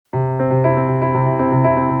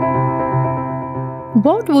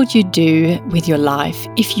What would you do with your life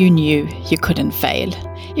if you knew you couldn't fail?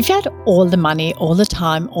 If you had all the money, all the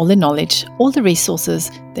time, all the knowledge, all the resources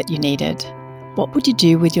that you needed, what would you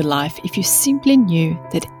do with your life if you simply knew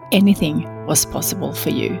that anything was possible for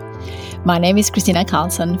you? My name is Kristina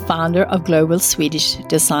Karlsson, founder of global Swedish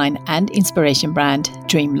design and inspiration brand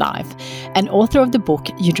Dream Life, and author of the book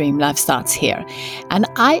Your Dream Life Starts Here. And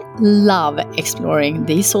I love exploring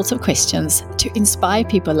these sorts of questions to inspire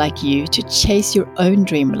people like you to chase your own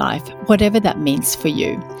dream life, whatever that means for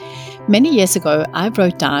you. Many years ago, I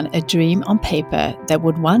wrote down a dream on paper that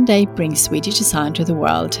would one day bring Swedish design to the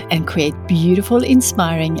world and create beautiful,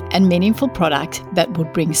 inspiring, and meaningful products that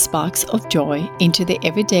would bring sparks of joy into the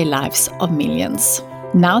everyday lives of millions.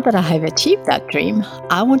 Now that I have achieved that dream,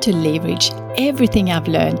 I want to leverage everything I've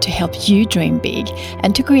learned to help you dream big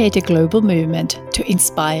and to create a global movement to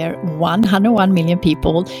inspire 101 million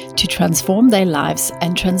people to transform their lives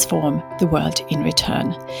and transform the world in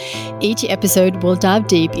return. Each episode will dive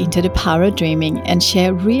deep into the power of dreaming and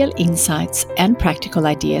share real insights and practical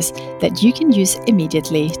ideas that you can use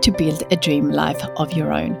immediately to build a dream life of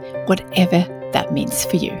your own, whatever that means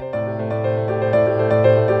for you.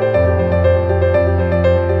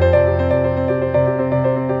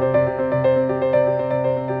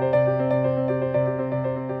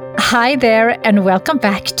 Hi there, and welcome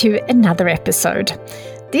back to another episode.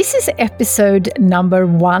 This is episode number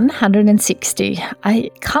 160. I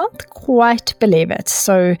can't quite believe it.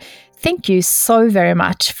 So thank you so very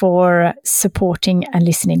much for supporting and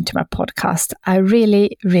listening to my podcast. I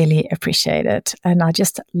really, really appreciate it. And I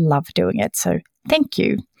just love doing it. So thank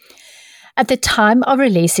you. At the time of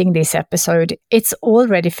releasing this episode, it's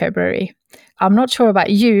already February. I'm not sure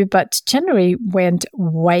about you, but January went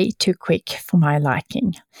way too quick for my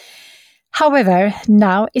liking. However,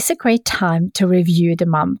 now is a great time to review the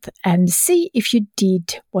month and see if you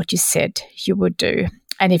did what you said you would do.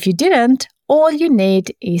 And if you didn't, all you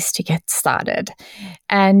need is to get started.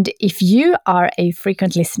 And if you are a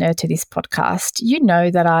frequent listener to this podcast, you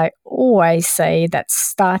know that I always say that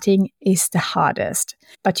starting is the hardest,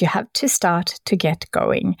 but you have to start to get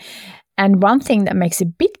going. And one thing that makes a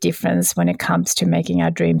big difference when it comes to making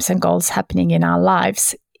our dreams and goals happening in our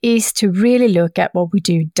lives is to really look at what we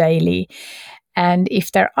do daily. And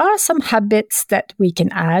if there are some habits that we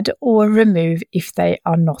can add or remove if they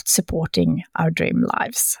are not supporting our dream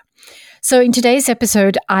lives. So in today's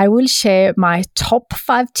episode, I will share my top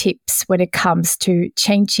 5 tips when it comes to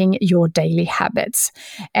changing your daily habits.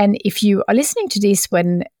 And if you are listening to this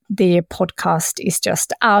when the podcast is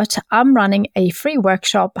just out, I'm running a free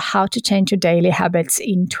workshop, How to Change Your Daily Habits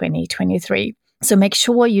in 2023. So make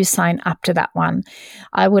sure you sign up to that one.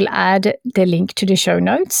 I will add the link to the show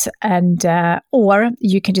notes, and or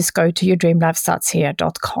you can just go to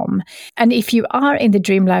yourdreamlifestartshere.com. And if you are in the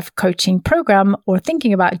Dream Life coaching program or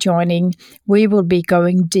thinking about joining, we will be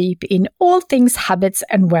going deep in all things habits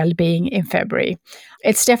and well-being in February.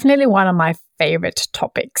 It's definitely one of my favorite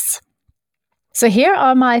topics. So here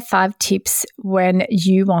are my 5 tips when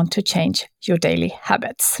you want to change your daily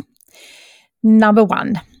habits. Number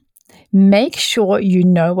 1. Make sure you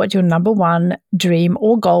know what your number 1 dream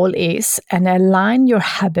or goal is and align your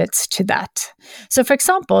habits to that. So, for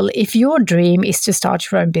example, if your dream is to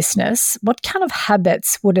start your own business, what kind of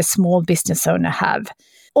habits would a small business owner have?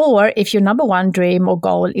 Or if your number 1 dream or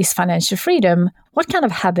goal is financial freedom, what kind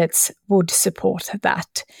of habits would support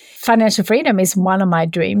that? Financial freedom is one of my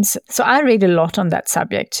dreams, so I read a lot on that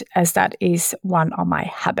subject as that is one of my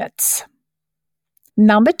habits.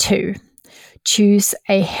 Number 2. Choose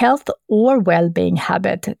a health or well-being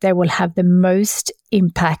habit that will have the most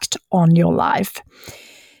impact on your life.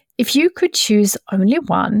 If you could choose only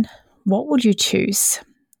one, what would you choose?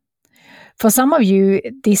 For some of you,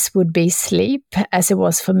 this would be sleep, as it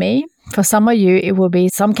was for me. For some of you, it will be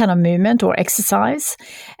some kind of movement or exercise.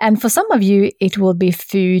 And for some of you, it will be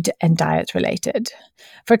food and diet related.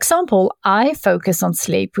 For example, I focus on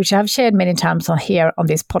sleep, which I've shared many times on here on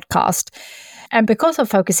this podcast. And because of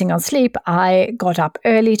focusing on sleep, I got up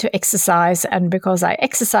early to exercise. And because I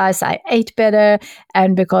exercised, I ate better.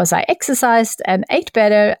 And because I exercised and ate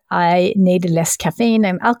better, I needed less caffeine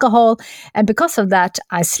and alcohol. And because of that,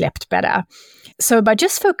 I slept better. So by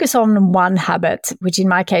just focus on one habit, which in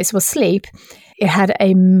my case was sleep, it had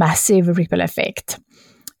a massive ripple effect.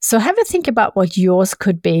 So have a think about what yours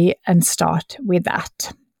could be and start with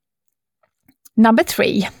that. Number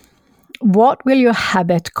 3, what will your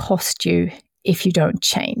habit cost you if you don't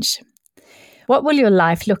change? What will your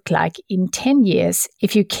life look like in 10 years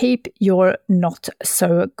if you keep your not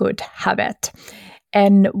so good habit?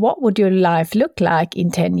 And what would your life look like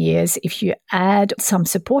in 10 years if you add some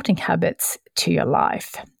supporting habits to your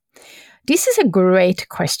life? This is a great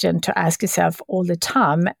question to ask yourself all the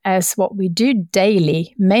time, as what we do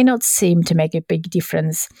daily may not seem to make a big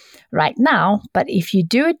difference right now, but if you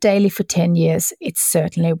do it daily for 10 years, it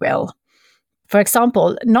certainly will. For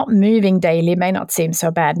example, not moving daily may not seem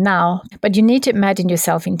so bad now, but you need to imagine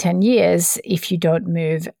yourself in 10 years if you don't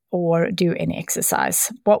move or do any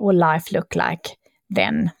exercise. What will life look like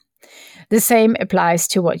then? The same applies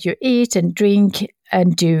to what you eat and drink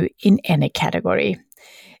and do in any category.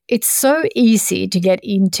 It's so easy to get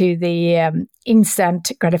into the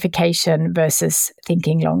instant gratification versus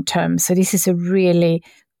thinking long term. So this is a really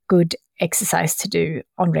good exercise to do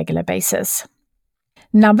on a regular basis.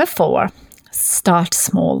 Number 4, start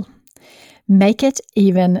small. Make it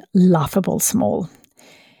even laughable small.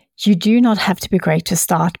 You do not have to be great to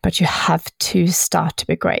start, but you have to start to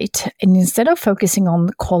be great. And instead of focusing on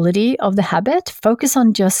the quality of the habit, focus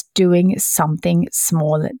on just doing something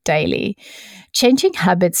small daily. Changing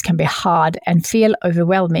habits can be hard and feel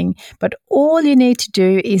overwhelming, but all you need to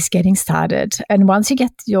do is getting started. And once you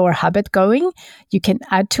get your habit going, you can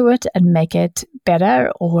add to it and make it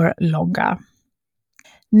better or longer.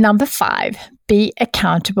 Number 5, be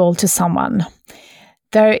accountable to someone.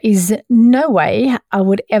 There is no way I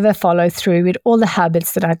would ever follow through with all the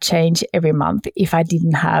habits that I change every month if I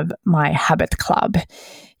didn't have my habit club.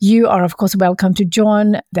 You are, of course, welcome to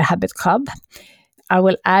join the habit club. I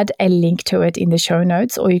will add a link to it in the show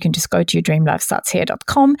notes, or you can just go to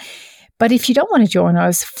yourdreamlifestartshere.com. But if you don't want to join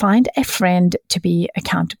us, find a friend to be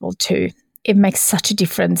accountable to. It makes such a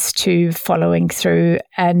difference to following through.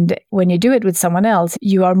 And when you do it with someone else,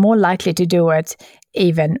 you are more likely to do it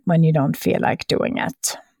even when you don't feel like doing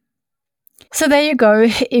it. So there you go.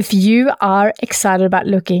 If you are excited about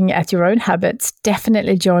looking at your own habits,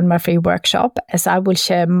 definitely join my free workshop, as I will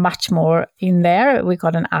share much more in there. We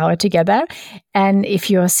got an hour together. And if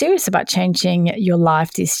you're serious about changing your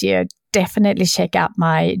life this year, definitely check out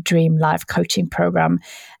my Dream Life coaching program,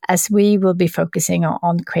 as we will be focusing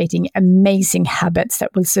on creating amazing habits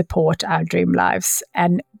that will support our dream lives.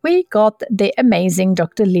 And we got the amazing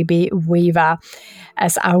Dr. Libby Weaver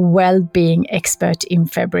as our well-being expert in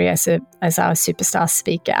February as our superstar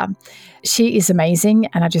speaker. She is amazing,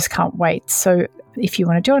 and I just can't wait. So if you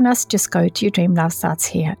want to join us, just go to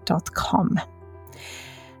yourdreamlifestartshere.com.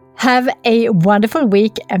 Have a wonderful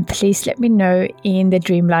week, and please let me know in the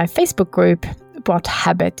Dream Life Facebook group what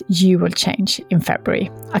habit you will change in February.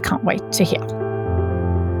 I can't wait to hear.